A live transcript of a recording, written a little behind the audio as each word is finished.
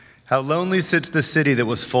How lonely sits the city that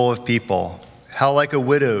was full of people. How like a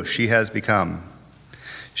widow she has become.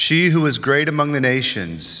 She who was great among the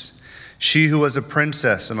nations, she who was a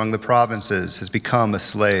princess among the provinces, has become a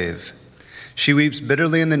slave. She weeps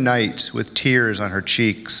bitterly in the night with tears on her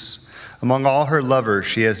cheeks. Among all her lovers,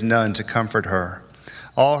 she has none to comfort her.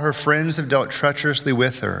 All her friends have dealt treacherously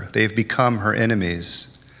with her. They have become her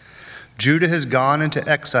enemies. Judah has gone into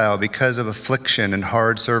exile because of affliction and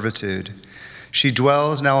hard servitude. She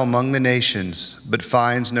dwells now among the nations, but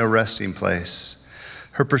finds no resting place.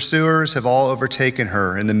 Her pursuers have all overtaken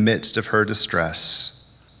her in the midst of her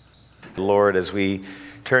distress. Lord, as we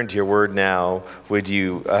turn to your word now, would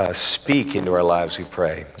you speak into our lives, we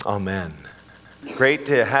pray. Amen. Great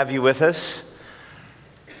to have you with us,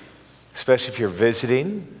 especially if you're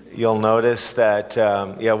visiting. You'll notice that,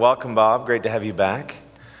 welcome, Bob. Great to have you back.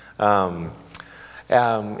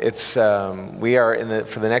 We are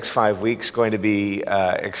for the next 5 weeks going to be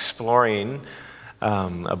exploring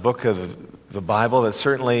a book of the Bible that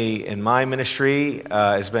certainly in my ministry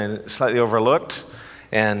has been slightly overlooked,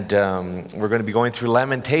 and we're going to be going through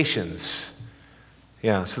Lamentations.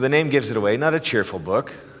 Yeah, so the name gives it away. Not a cheerful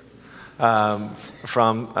book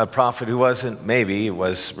from a prophet who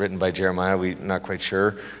was written by Jeremiah. We're not quite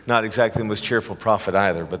sure. Not exactly the most cheerful prophet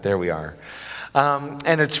either, but there we are.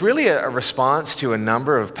 And it's really a response to a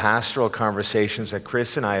number of pastoral conversations that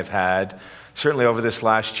Chris and I have had, certainly over this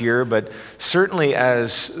last year, but certainly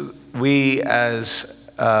as we as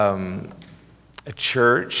a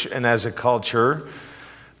church and as a culture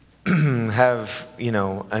have,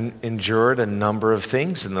 endured a number of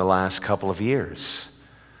things in the last couple of years.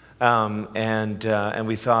 And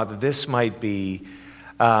we thought that this might be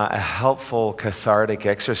a helpful cathartic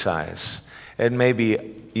exercise. And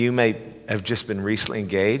maybe you may have just been recently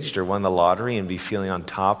engaged or won the lottery and be feeling on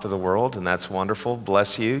top of the world, and that's wonderful.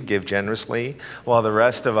 Bless you, give generously, while the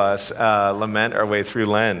rest of us lament our way through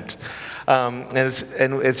Lent. And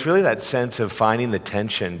it's really that sense of finding the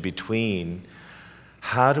tension between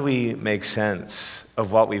how do we make sense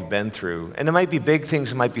of what we've been through? And it might be big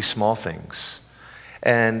things, it might be small things.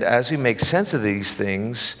 And as we make sense of these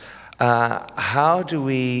things,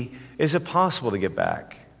 is it possible to get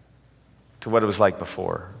back to what it was like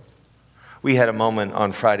before? We had a moment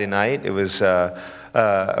on Friday night. It was a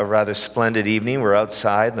rather splendid evening. We're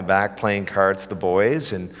outside in the back playing cards with the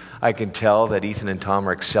boys, and I can tell that Ethan and Tom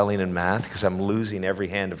are excelling in math because I'm losing every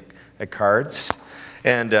hand at cards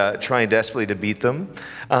and trying desperately to beat them.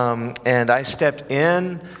 And I stepped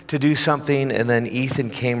in to do something, and then Ethan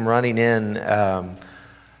came running in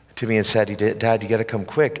to me and said, "Dad, you got to come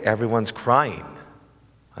quick. Everyone's crying."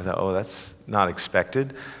 I thought, oh, that's not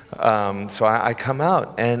expected. So I come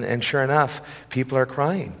out, and sure enough, people are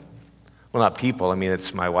crying. Well, not people. I mean,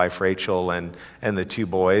 it's my wife, Rachel, and the two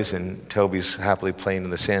boys, and Toby's happily playing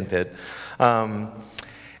in the sandpit.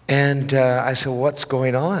 And I said, what's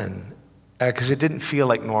going on? Because it didn't feel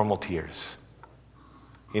like normal tears.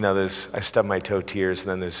 There's I stub my toe tears,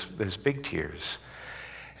 and then there's big tears.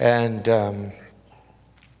 And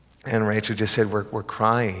Rachel just said, we're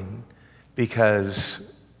crying because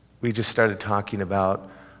we just started talking about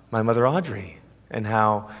my mother Audrey and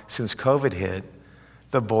how since COVID hit,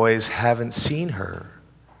 the boys haven't seen her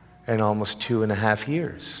in almost 2.5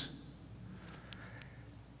 years.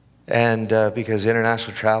 And because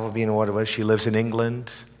international travel being what it was, she lives in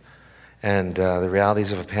England, and the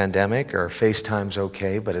realities of a pandemic are FaceTime's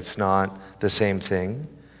okay, but it's not the same thing.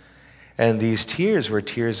 And these tears were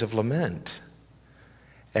tears of lament.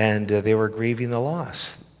 And they were grieving the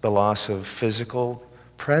loss of physical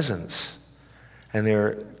presence. And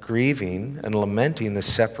they're grieving and lamenting the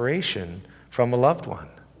separation from a loved one.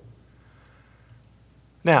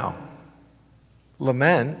 Now,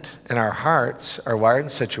 lament and our hearts are wired in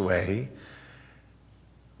such a way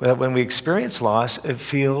that when we experience loss, it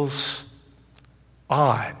feels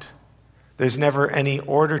odd. There's never any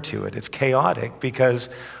order to it. It's chaotic because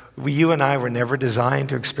you and I were never designed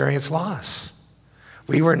to experience loss.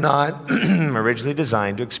 We were not originally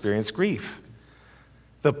designed to experience grief.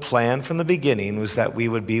 The plan from the beginning was that we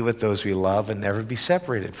would be with those we love and never be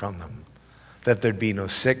separated from them. That there'd be no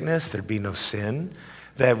sickness, there'd be no sin,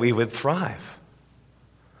 that we would thrive.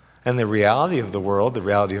 And the reality of the world, the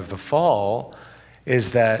reality of the fall,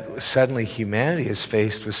 is that suddenly humanity is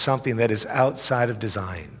faced with something that is outside of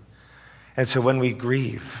design. And so when we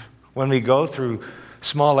grieve, when we go through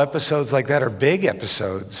small episodes like that, or big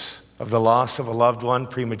episodes of the loss of a loved one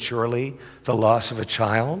prematurely, the loss of a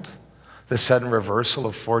child, the sudden reversal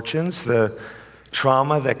of fortunes, the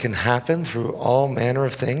trauma that can happen through all manner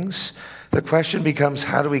of things, the question becomes,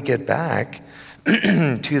 how do we get back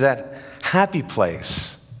to that happy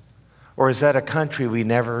place Or is that a country we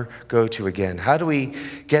never go to again? How do we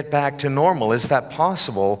get back to normal? Is that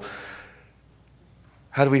possible?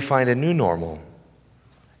 How do we find a new normal?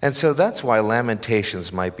 And so that's why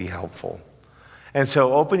Lamentations might be helpful. And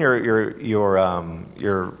so open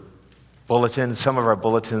your bulletin. Some of our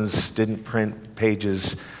bulletins didn't print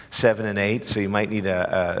pages 7 and 8, so you might need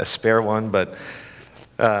a spare one, but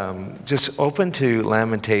just open to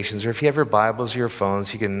Lamentations, or if you have your Bibles or your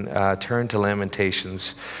phones, you can turn to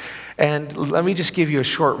Lamentations. And let me just give you a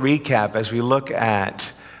short recap as we look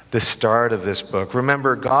at the start of this book.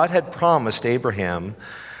 Remember, God had promised Abraham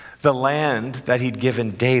the land that he'd given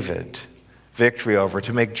David victory over,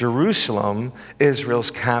 to make Jerusalem Israel's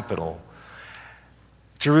capital.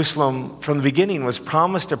 Jerusalem, from the beginning, was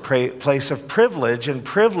promised a place of privilege, and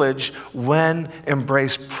privilege, when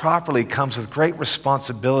embraced properly, comes with great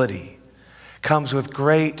responsibility, comes with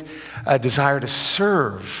great desire to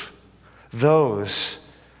serve those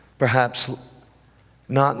perhaps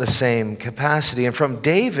not in the same capacity. And from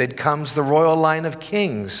David comes the royal line of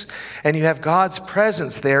kings. And you have God's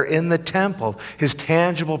presence there in the temple, his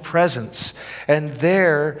tangible presence. And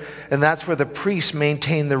that's where the priests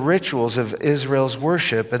maintain the rituals of Israel's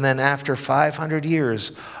worship. And then after 500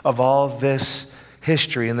 years of all of this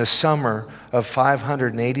history, in the summer of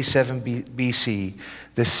 587 BC,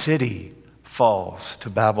 the city falls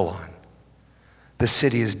to Babylon. The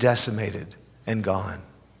city is decimated and gone.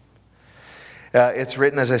 It's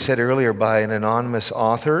written, as I said earlier, by an anonymous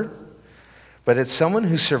author, but it's someone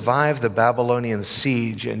who survived the Babylonian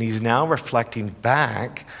siege, and he's now reflecting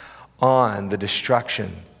back on the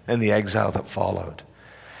destruction and the exile that followed.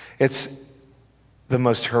 It's the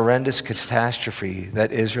most horrendous catastrophe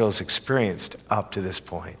that Israel has experienced up to this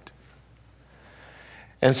point.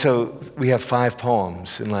 And so we have 5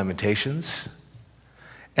 poems in Lamentations,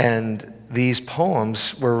 and these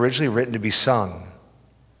poems were originally written to be sung.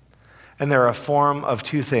 And they're a form of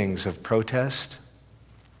 2 things, of protest,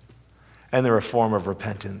 and they're a form of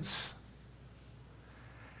repentance.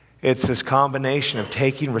 It's this combination of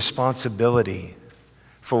taking responsibility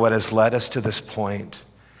for what has led us to this point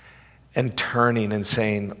and turning and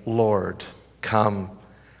saying, Lord, come,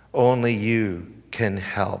 only you can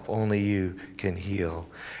help, only you can heal.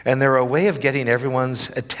 And they're a way of getting everyone's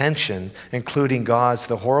attention, including God's,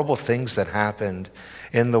 the horrible things that happened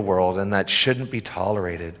in the world and that shouldn't be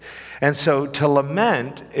tolerated. And so to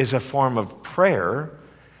lament is a form of prayer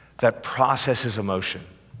that processes emotion.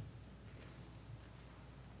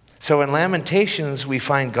 So in Lamentations, we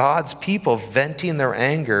find God's people venting their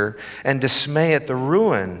anger and dismay at the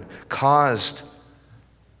ruin caused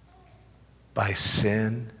by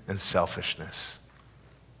sin and selfishness.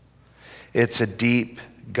 It's a deep,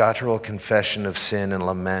 guttural confession of sin and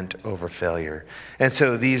lament over failure. And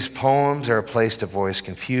so these poems are a place to voice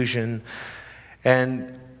confusion.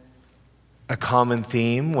 And a common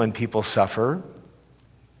theme when people suffer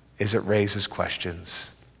is it raises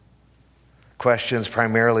questions. Questions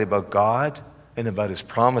primarily about God and about his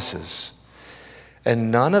promises. And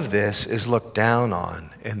none of this is looked down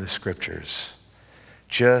on in the scriptures.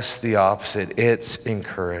 Just the opposite. It's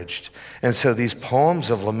encouraged. And so these poems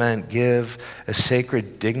of lament give a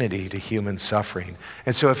sacred dignity to human suffering.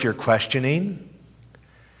 And so if you're questioning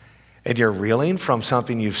and you're reeling from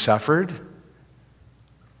something you've suffered,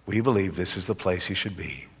 we believe this is the place you should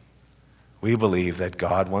be. We believe that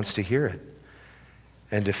God wants to hear it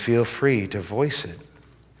and to feel free to voice it.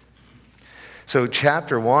 So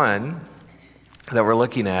chapter 1 that we're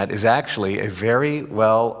looking at is actually a very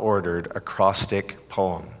well-ordered acrostic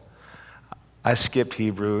poem. I skipped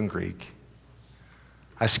Hebrew and Greek.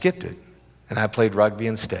 I skipped it, and I played rugby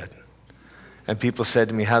instead. And people said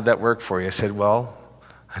to me, how'd that work for you? I said, well,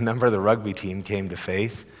 a number of the rugby team came to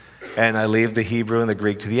faith, and I leave the Hebrew and the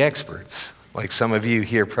Greek to the experts, like some of you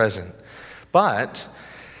here present. But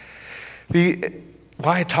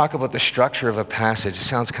why I talk about the structure of a passage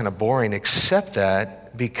sounds kind of boring, except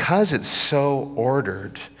that because it's so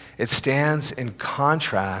ordered, it stands in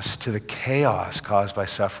contrast to the chaos caused by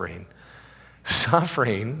suffering.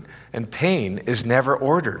 Suffering and pain is never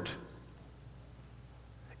ordered.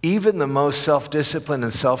 Even the most self-disciplined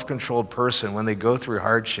and self-controlled person, when they go through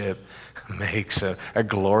hardship, makes a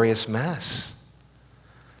glorious mess.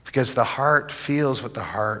 Because the heart feels what the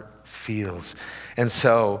heart feels. And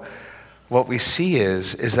so what we see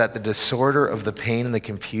is that the disorder of the pain and the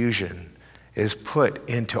confusion is put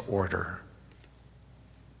into order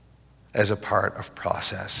as a part of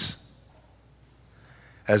process,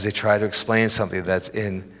 as they try to explain something that's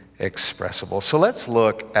inexpressible. So let's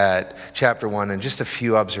look at chapter 1 and just a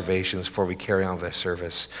few observations before we carry on with our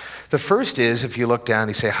service. The first is, if you look down,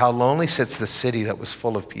 you say, how lonely sits the city that was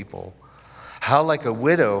full of people. How like a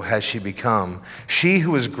widow has she become. She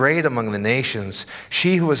who was great among the nations,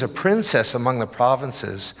 she who was a princess among the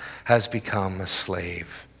provinces, has become a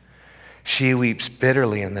slave. She weeps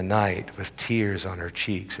bitterly in the night with tears on her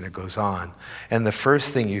cheeks, and it goes on. And the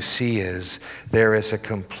first thing you see is there is a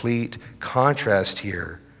complete contrast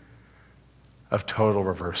here of total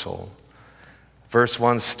reversal. Verse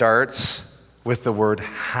 1 starts with the word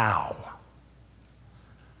how.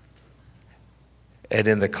 And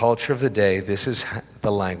in the culture of the day, this is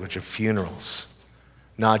the language of funerals,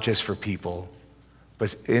 not just for people,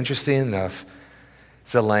 but interesting enough,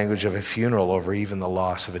 it's the language of a funeral over even the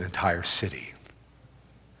loss of an entire city.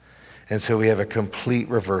 And so we have a complete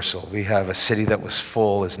reversal. We have a city that was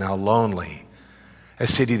full is now lonely. A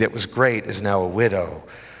city that was great is now a widow.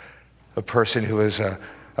 A person who is a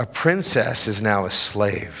princess is now a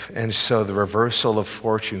slave. And so the reversal of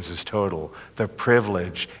fortunes is total. The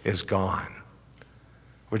privilege is gone.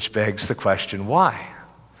 Which begs the question, why?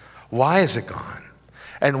 Why is it gone?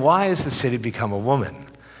 And why has the city become a woman?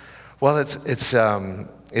 Well, it's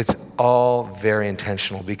all very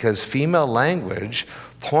intentional because female language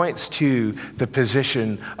points to the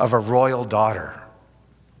position of a royal daughter.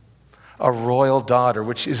 A royal daughter,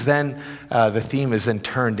 which is then, the theme is then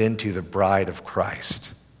turned into the bride of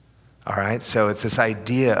Christ. All right, so it's this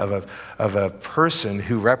idea of a person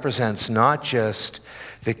who represents not just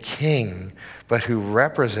the king, but who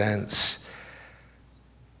represents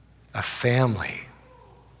a family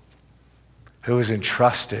who is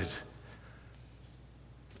entrusted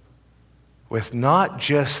with not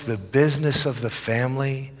just the business of the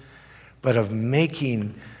family, but of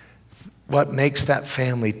making what makes that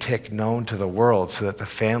family tick known to the world so that the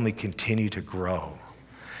family continue to grow.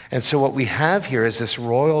 And so what we have here is this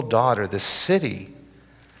royal daughter, this city,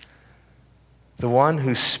 the one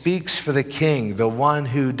who speaks for the king, the one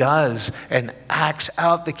who does and acts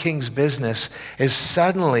out the king's business, is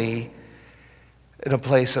suddenly in a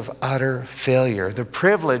place of utter failure. The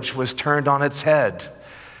privilege was turned on its head.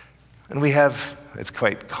 And we have, it's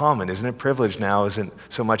quite common, isn't it? Privilege now isn't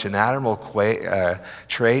so much an admirable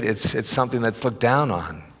trait, it's something that's looked down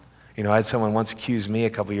on. You know, I had someone once accuse me a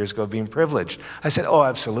couple years ago of being privileged. I said, oh,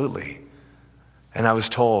 absolutely. And I was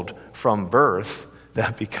told from birth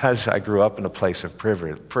that because I grew up in a place of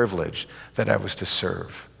privilege, that I was to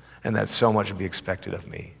serve, and that so much would be expected of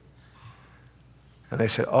me. And they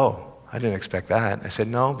said, oh, I didn't expect that. I said,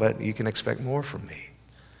 no, but you can expect more from me.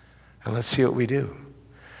 And let's see what we do.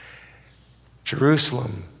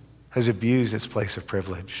 Jerusalem has abused its place of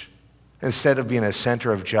privilege. Instead of being a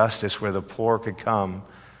center of justice where the poor could come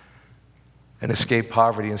and escape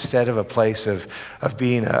poverty, instead of a place of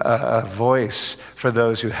being a voice for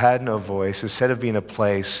those who had no voice, instead of being a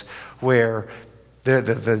place where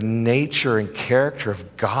the nature and character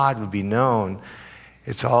of God would be known,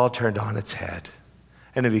 it's all turned on its head.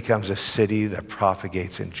 And it becomes a city that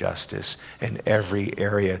propagates injustice in every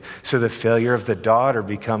area. So the failure of the daughter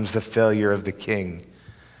becomes the failure of the king.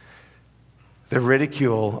 The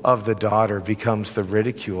ridicule of the daughter becomes the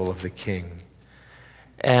ridicule of the king.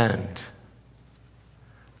 And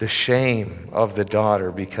the shame of the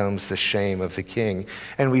daughter becomes the shame of the king.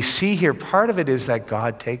 And we see here, part of it is that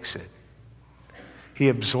God takes it. He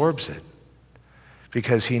absorbs it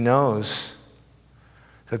because he knows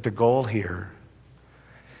that the goal here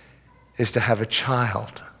is to have a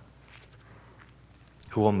child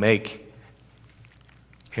who will make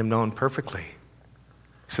him known perfectly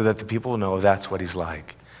so that the people will know that's what he's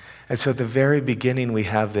like. And so at the very beginning, we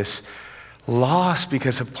have this loss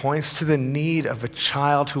because it points to the need of a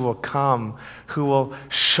child who will come, who will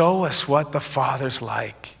show us what the Father's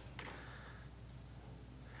like.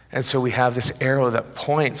 And so we have this arrow that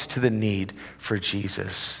points to the need for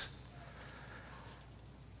Jesus.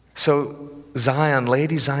 So Zion,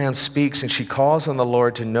 Lady Zion speaks, and she calls on the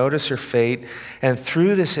Lord to notice her fate. And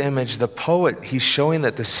through this image, the poet, he's showing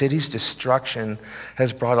that the city's destruction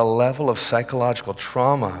has brought a level of psychological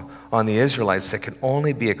trauma on the Israelites that can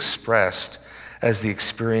only be expressed as the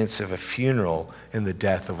experience of a funeral in the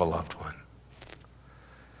death of a loved one.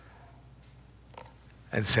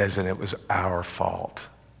 And says, and it was our fault,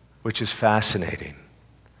 which is fascinating.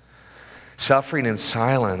 Suffering in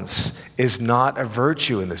silence is not a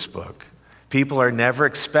virtue in this book. People are never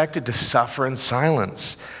expected to suffer in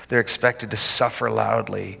silence. They're expected to suffer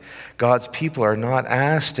loudly. God's people are not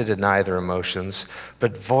asked to deny their emotions,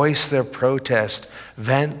 but voice their protest,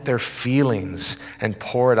 vent their feelings, and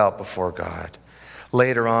pour it out before God.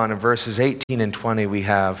 Later on in verses 18 and 20, we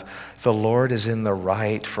have, the Lord is in the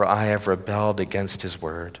right, for I have rebelled against his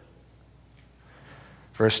word.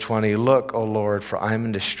 Verse 20, look, O Lord, for I am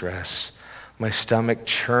in distress. My stomach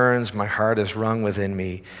churns, my heart is wrung within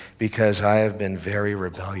me because I have been very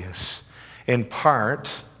rebellious. In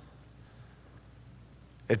part,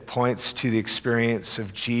 it points to the experience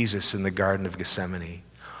of Jesus in the Garden of Gethsemane.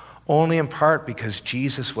 Only in part because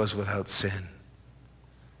Jesus was without sin.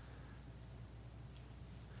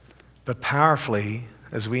 But powerfully,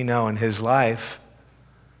 as we know in his life,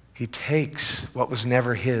 he takes what was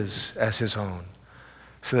never his as his own,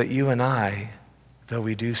 so that you and I, though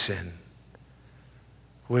we do sin,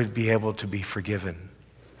 would be able to be forgiven.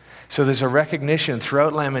 So there's a recognition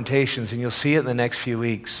throughout Lamentations, and you'll see it in the next few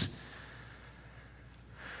weeks.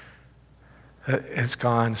 It's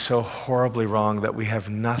gone so horribly wrong that we have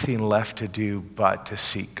nothing left to do but to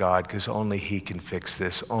seek God, because only he can fix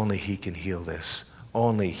this, only he can heal this,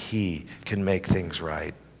 only he can make things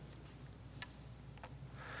right.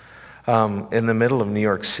 In the middle of New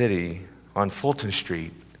York City, on Fulton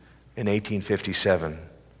Street in 1857,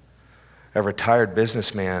 a retired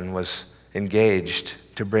businessman was engaged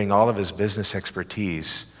to bring all of his business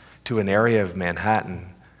expertise to an area of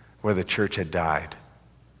Manhattan where the church had died.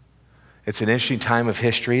 It's an interesting time of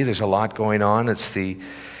history. There's a lot going on.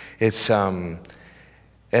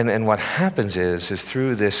 And what happens is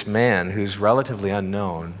through this man who's relatively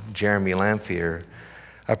unknown, Jeremy Lanphier,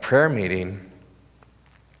 a prayer meeting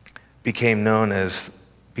became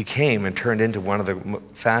and turned into one of the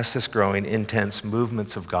fastest growing intense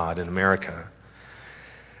movements of God in America.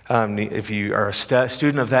 If you are a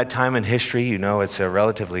student of that time in history, you know it's a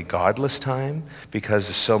relatively godless time because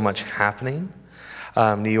there's so much happening.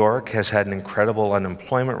 New York has had an incredible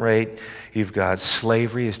unemployment rate. You've got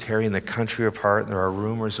slavery is tearing the country apart, and there are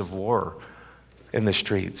rumors of war in the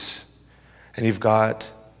streets. And you've got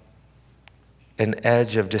an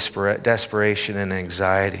edge of desperation and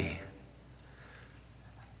anxiety.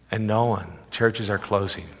 And churches are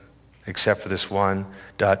closing, except for this one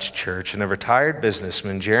Dutch church. And a retired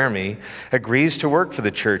businessman, Jeremy, agrees to work for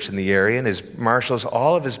the church in the area and marshals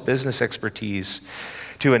all of his business expertise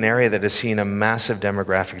to an area that has seen a massive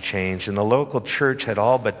demographic change. And the local church had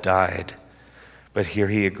all but died. But here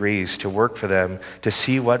he agrees to work for them to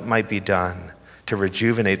see what might be done to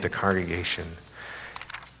rejuvenate the congregation.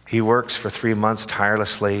 He works for 3 months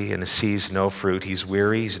tirelessly and sees no fruit. He's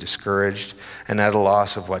weary, he's discouraged, and at a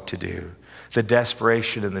loss of what to do. The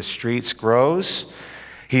desperation in the streets grows.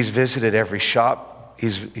 He's visited every shop.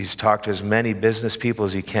 He's talked to as many business people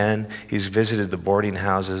as he can. He's visited the boarding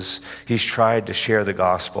houses. He's tried to share the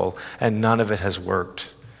gospel, and none of it has worked.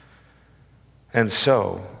 And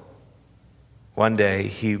so, one day,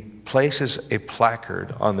 he places a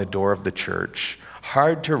placard on the door of the church,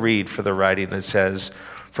 hard to read for the writing that says,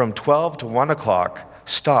 "From 12 to 1 o'clock,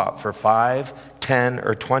 stop for 5, 10,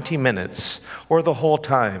 or 20 minutes, or the whole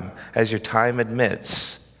time, as your time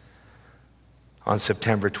admits, on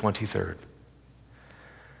September 23rd.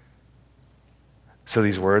 So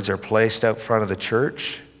these words are placed out front of the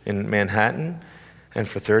church in Manhattan, and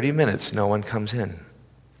for 30 minutes, no one comes in.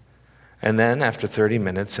 And then after 30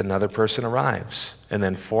 minutes, another person arrives, and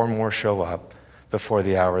then 4 more show up before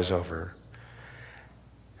the hour is over.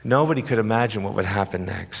 Nobody could imagine what would happen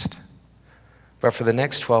next. But for the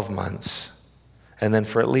next 12 months, and then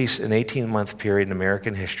for at least an 18-month period in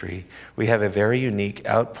American history, we have a very unique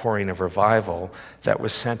outpouring of revival that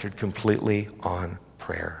was centered completely on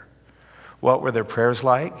prayer. What were their prayers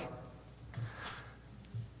like?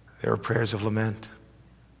 They were prayers of lament.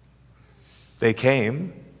 They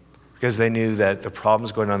came because they knew that the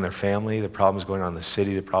problems going on in their family, the problems going on in the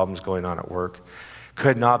city, the problems going on at work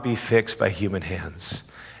could not be fixed by human hands.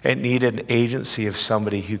 It needed an agency of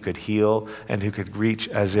somebody who could heal and who could reach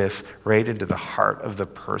as if right into the heart of the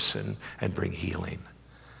person and bring healing.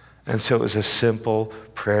 And so it was a simple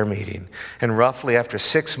prayer meeting. And roughly after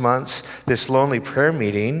 6 months, this lonely prayer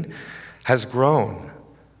meeting has grown,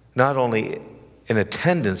 not only in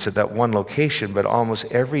attendance at that one location, but almost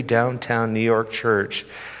every downtown New York church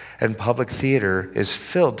and public theater is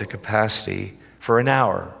filled to capacity for an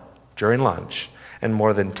hour during lunch. And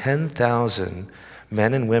more than 10,000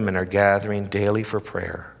 men and women are gathering daily for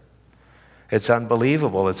prayer. It's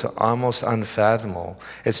unbelievable. It's almost unfathomable.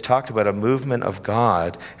 It's talked about a movement of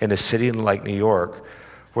God in a city like New York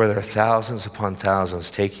where there are thousands upon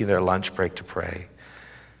thousands taking their lunch break to pray.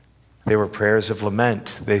 They were prayers of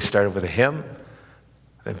lament. They started with a hymn.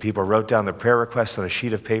 Then people wrote down their prayer requests on a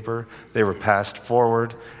sheet of paper. They were passed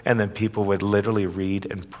forward. And then people would literally read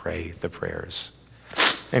and pray the prayers.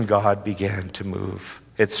 And God began to move.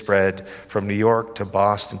 It spread from New York to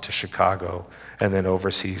Boston to Chicago and then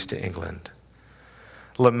overseas to England.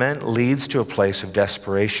 Lament leads to a place of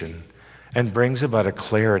desperation and brings about a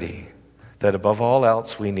clarity that above all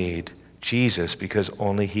else we need Jesus, because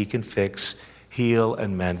only he can fix, heal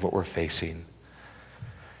and mend what we're facing.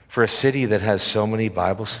 For a city that has so many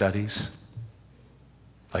Bible studies,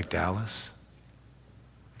 like Dallas,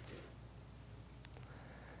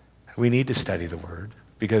 we need to study the Word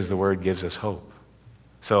because the Word gives us hope.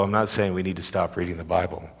 So I'm not saying we need to stop reading the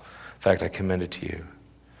Bible. In fact, I commend it to you.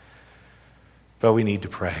 But we need to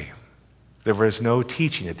pray. There is no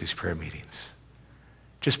teaching at these prayer meetings.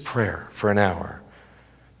 Just prayer for an hour.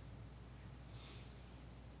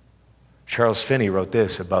 Charles Finney wrote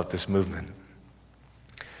this about this movement.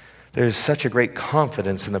 There is such a great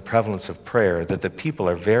confidence in the prevalence of prayer that the people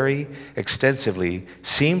are very extensively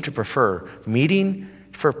seem to prefer meeting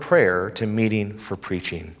for prayer to meeting for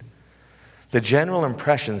preaching. The general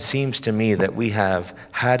impression seems to me that we have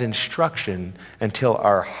had instruction until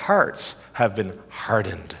our hearts have been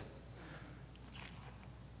hardened.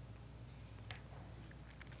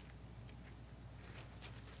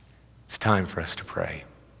 It's time for us to pray,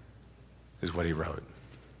 is what he wrote.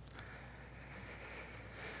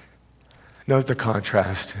 Note the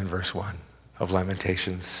contrast in verse 1 of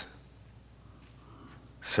Lamentations.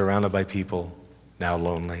 Surrounded by people, now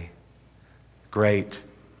lonely. Great,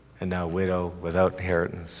 and now widow without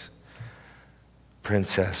inheritance.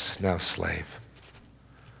 Princess, now slave.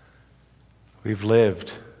 We've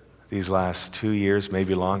lived these last 2 years,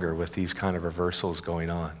 maybe longer, with these kind of reversals going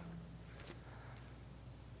on.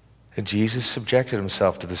 And Jesus subjected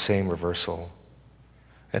himself to the same reversal.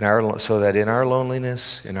 So that in our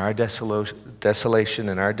loneliness, in our desolation,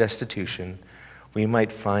 in our destitution, we might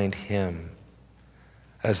find him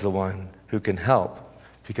as the one who can help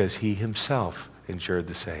because he himself endured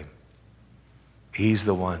the same. He's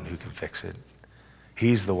the one who can fix it.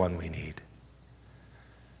 He's the one we need.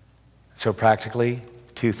 So practically,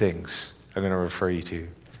 2 things I'm going to refer you to.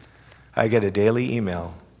 I get a daily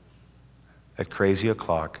email at crazy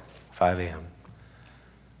o'clock, 5 a.m.,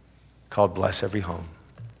 called Bless Every Home.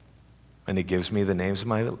 And it gives me the names of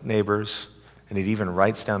my neighbors, and it even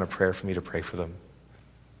writes down a prayer for me to pray for them.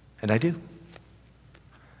 And I do.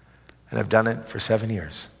 And I've done it for 7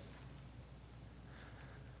 years.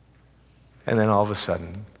 And then all of a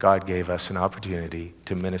sudden, God gave us an opportunity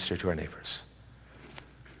to minister to our neighbors.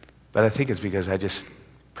 But I think it's because I just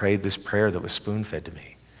prayed this prayer that was spoon-fed to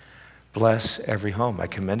me. Bless every home. I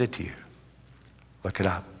commend it to you. Look it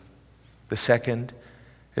up. The second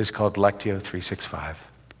is called Lectio 365.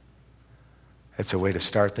 It's a way to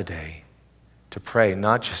start the day, to pray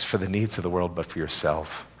not just for the needs of the world, but for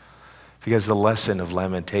yourself. Because the lesson of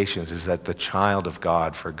Lamentations is that the child of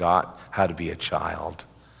God forgot how to be a child.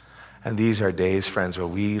 And these are days, friends, where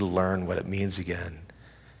we learn what it means again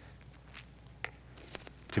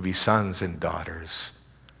to be sons and daughters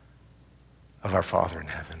of our Father in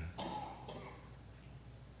heaven.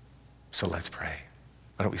 So let's pray.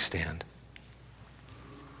 Why don't we stand?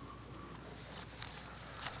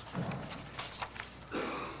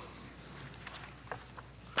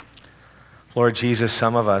 Lord Jesus,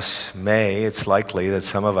 some of us it's likely that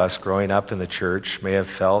some of us growing up in the church may have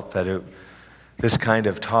felt that this kind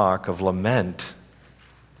of talk of lament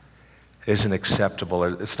isn't acceptable,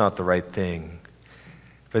 or it's not the right thing.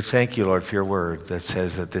 But thank you, Lord, for your word that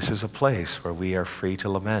says that this is a place where we are free to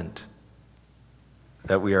lament,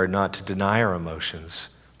 that we are not to deny our emotions,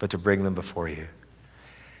 but to bring them before you.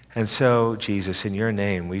 And so, Jesus, in your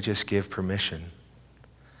name, we just give permission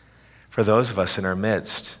for those of us in our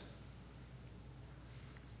midst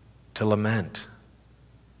to lament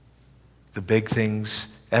the big things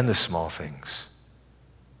and the small things,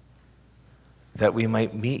 that we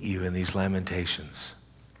might meet you in these lamentations.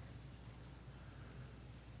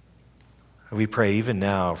 We pray even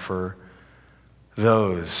now for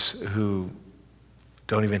those who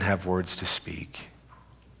don't even have words to speak,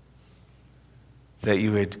 that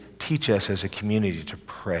you would teach us as a community to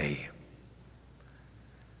pray.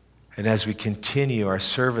 And as we continue our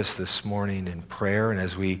service this morning in prayer, and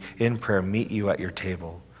as we in prayer meet you at your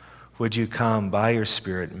table, would you come by your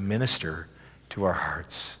Spirit and minister to our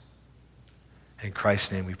hearts? In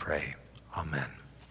Christ's name we pray. Amen.